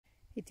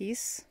It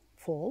is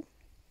fall,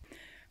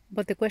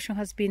 but the question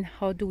has been,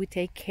 how do we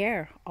take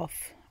care of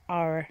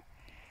our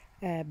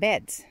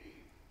beds?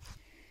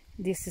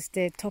 This is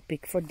the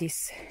topic for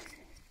these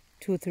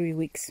 2-3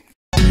 weeks.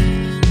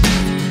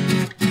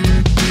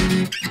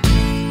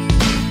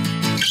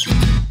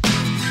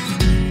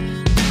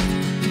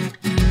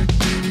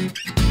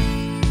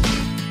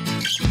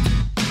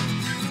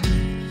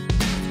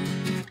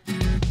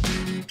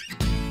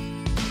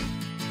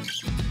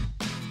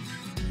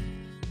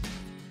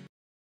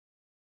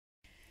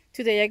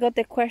 Today I got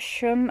the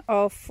question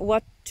of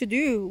what to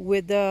do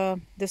with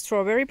the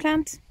strawberry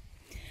plant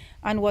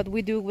and what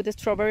we do with the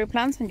strawberry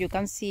plants. And you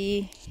can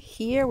see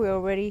here we're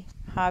already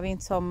having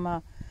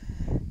some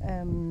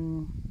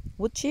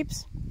wood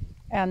chips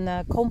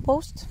and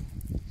compost.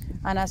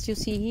 And as you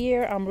see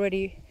here, I'm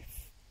already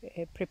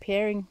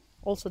preparing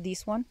also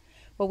this one.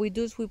 What we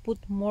do is we put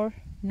more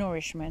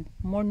nourishment,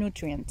 more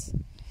nutrients.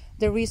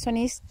 The reason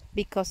is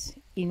because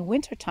in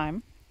winter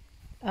time,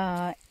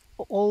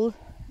 all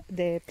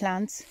the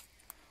plants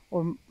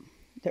or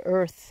the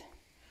earth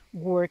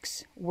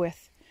works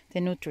with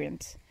the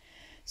nutrients.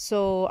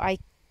 So I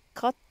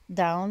cut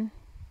down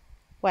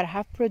what I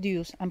have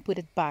produced and put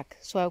it back,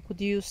 so I could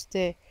use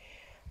the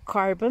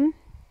carbon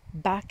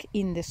back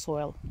in the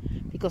soil,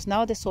 because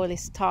now the soil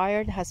is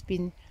tired, has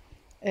been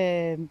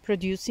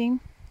producing,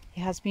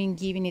 it has been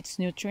giving its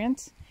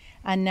nutrients,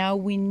 and now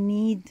we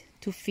need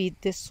to feed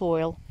the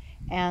soil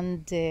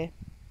and the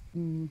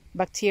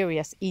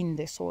bacteria in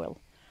the soil.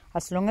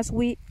 As long as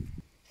we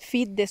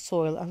feed the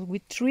soil, as we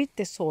treat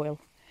the soil,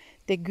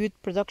 the good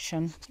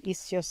production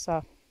is just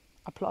a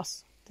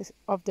plus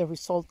of the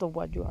result of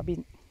what you have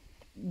been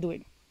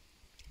doing.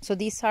 So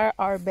these are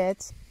our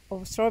beds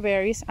of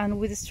strawberries, and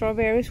with the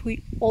strawberries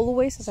we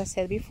always, as I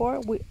said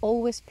before, we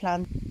always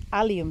plant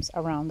alliums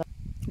around them.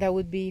 That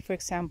would be, for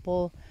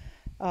example,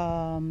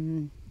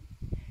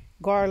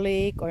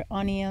 garlic or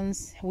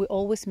onions. We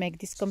always make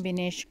this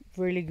combination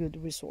really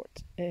good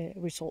results.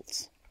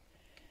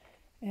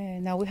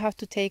 Now we have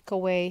to take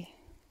away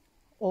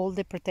all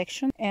the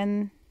protection,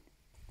 and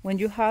when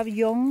you have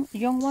young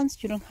ones,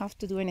 you don't have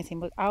to do anything,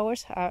 but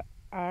ours are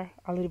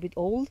a little bit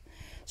old.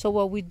 So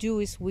what we do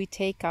is we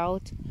take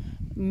out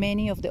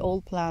many of the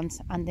old plants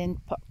and then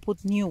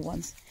put new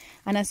ones.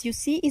 And as you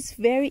see, it's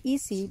very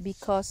easy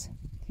because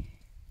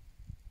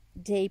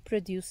they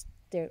produce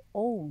their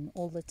own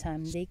all the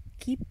time. They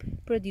keep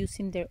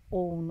producing their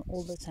own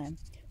all the time.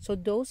 So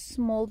those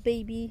small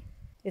baby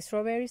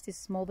strawberries, these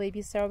small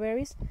baby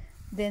strawberries,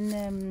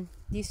 then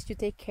these you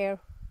take care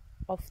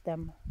of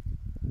them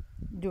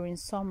during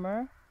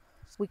summer.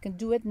 We can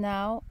do it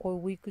now, or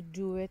we could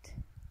do it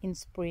in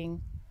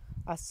spring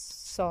as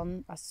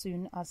soon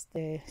as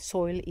the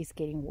soil is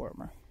getting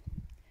warmer.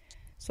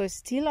 So it's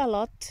still a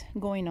lot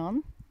going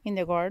on in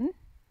the garden,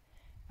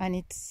 and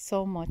it's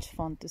so much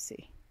fun to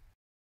see.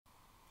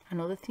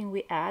 Another thing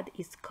we add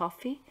is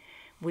coffee.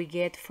 We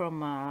get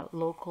from a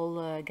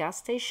local gas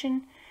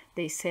station.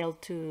 They sell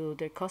to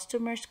their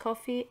customers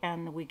coffee,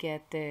 and we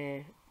get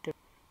the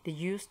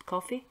used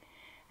coffee.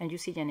 And you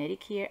see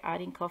Janetic here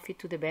adding coffee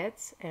to the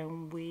beds,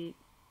 and we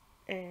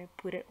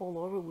put it all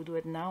over. We do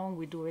it now, and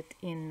we do it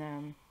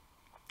in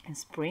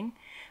spring.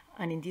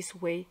 And in this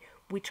way,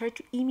 we try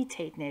to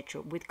imitate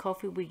nature. With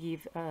coffee, we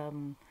give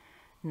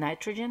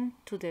nitrogen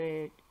to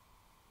the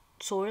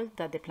soil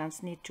that the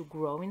plants need to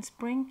grow in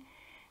spring.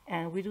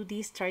 And we do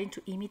this trying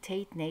to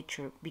imitate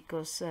nature,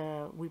 because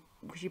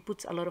she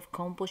puts a lot of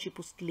compost, she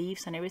puts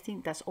leaves and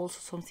everything. That's also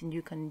something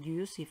you can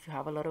use. If you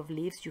have a lot of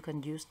leaves, you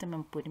can use them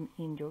and put them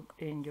in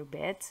your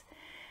beds.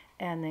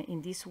 And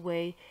in this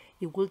way,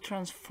 it will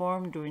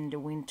transform during the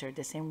winter,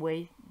 the same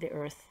way the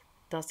earth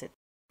does it.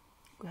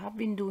 We have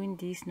been doing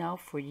this now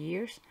for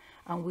years,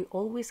 and we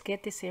always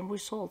get the same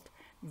result.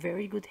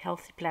 Very good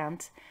healthy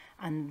plants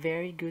and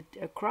very good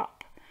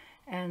crop.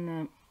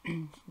 And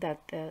that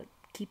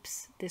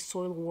keeps the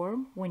soil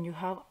warm. When you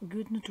have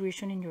good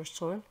nutrition in your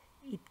soil,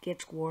 it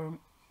gets warm,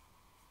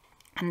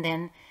 and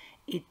then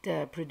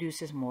it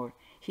produces more.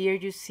 Here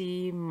you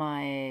see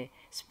my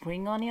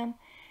spring onion,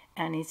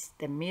 and it's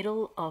the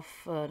middle of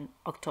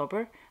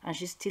October, and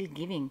she's still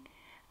giving,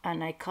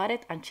 and I cut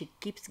it and she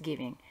keeps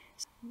giving.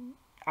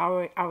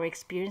 Our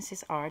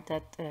experiences are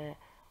that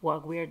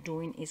what we are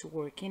doing is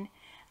working,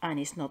 and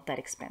it's not that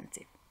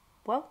expensive.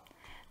 Well,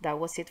 that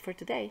was it for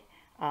today.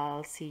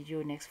 I'll see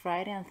you next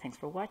Friday, and thanks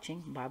for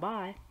watching. Bye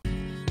bye.